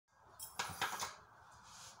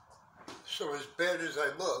So as bad as I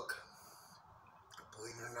look,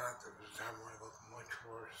 believe it or not, there was a time when I looked much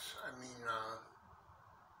worse. I mean,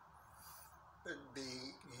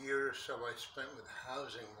 the year or so I spent with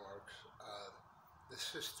Housing Works, the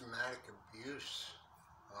systematic abuse,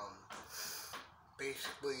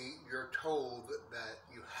 basically you're told that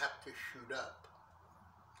you have to shoot up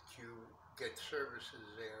to get services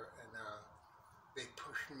there, and they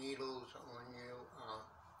push needles on you.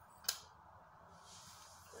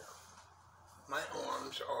 My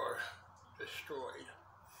arms are destroyed.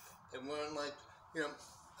 They weren't like,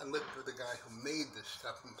 I lived with a guy who made this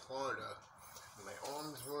stuff in Florida, and my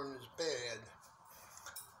arms weren't as bad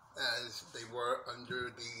as they were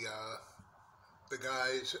under the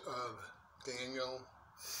guise of Daniel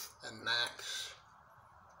and Max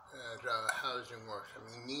at Housing Works. I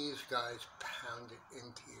mean, these guys pound it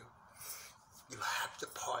into you. You have to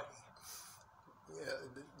party.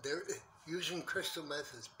 Using crystal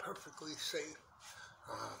meth is perfectly safe.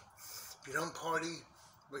 If you don't party,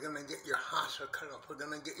 we're going to get your HACA cut off. We're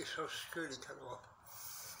going to get your Social Security cut off.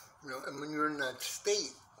 And when you're in that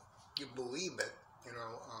state, you believe it.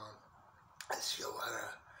 I see a lot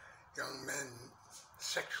of young men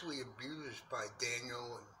sexually abused by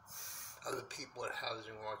Daniel and other people at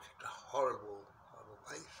Housing Works. It's a horrible, horrible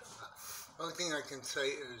life. The only thing I can say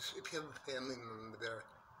is, if you have a family member there,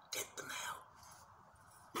 get them out.